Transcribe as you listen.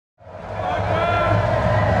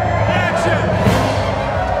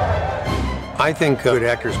I think good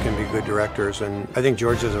actors can be good directors, and I think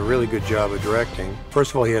George does a really good job of directing.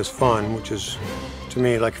 First of all, he has fun, which is, to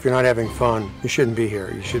me, like if you're not having fun, you shouldn't be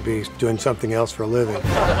here. You should be doing something else for a living.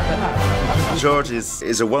 George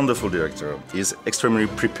is a wonderful director. He's extremely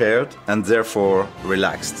prepared and therefore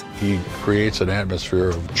relaxed. He creates an atmosphere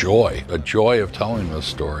of joy, a joy of telling this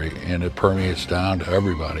story, and it permeates down to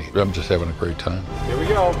everybody. I'm just having a great time. Here we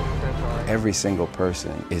go. Every single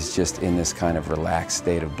person is just in this kind of relaxed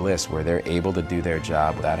state of bliss where they're able to do their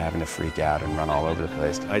job without having to freak out and run all over the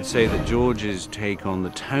place. I'd say that George's take on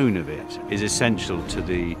the tone of it is essential to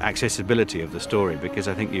the accessibility of the story, because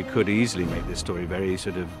I think you could easily make this story very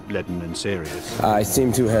sort of leaden and serious. I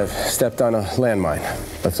seem to have stepped on a landmine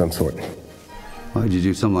of some sort. Why did you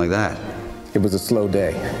do something like that? It was a slow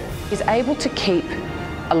day. He's able to keep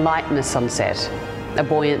a lightness on set, a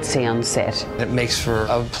buoyancy on set. It makes for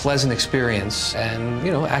a pleasant experience, and,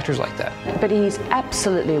 you know, actors like that. But he's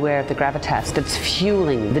absolutely aware of the gravitas that's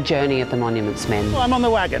fueling the journey of the Monuments Men. Well, I'm on the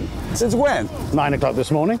wagon. Since when? 9 o'clock this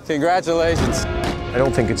morning. Congratulations. I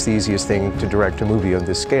don't think it's the easiest thing to direct a movie of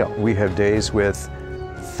this scale. We have days with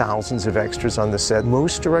thousands of extras on the set.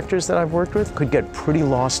 Most directors that I've worked with could get pretty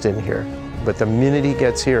lost in here. But the minute he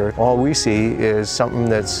gets here, all we see is something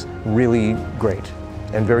that's really great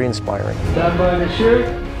and very inspiring. Stand by the shoot.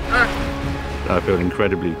 I feel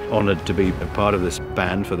incredibly honored to be a part of this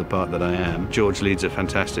band for the part that I am. George leads a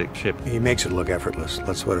fantastic ship. He makes it look effortless,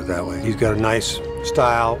 let's put it that way. He's got a nice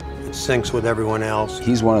style, it syncs with everyone else.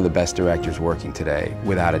 He's one of the best directors working today,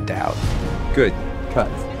 without a doubt. Good. Cut.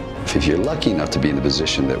 If you're lucky enough to be in the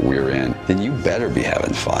position that we're in, then you better be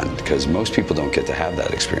having fun, because most people don't get to have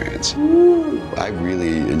that experience. I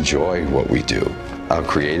really enjoy what we do. How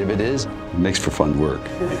creative it is, it makes for fun work.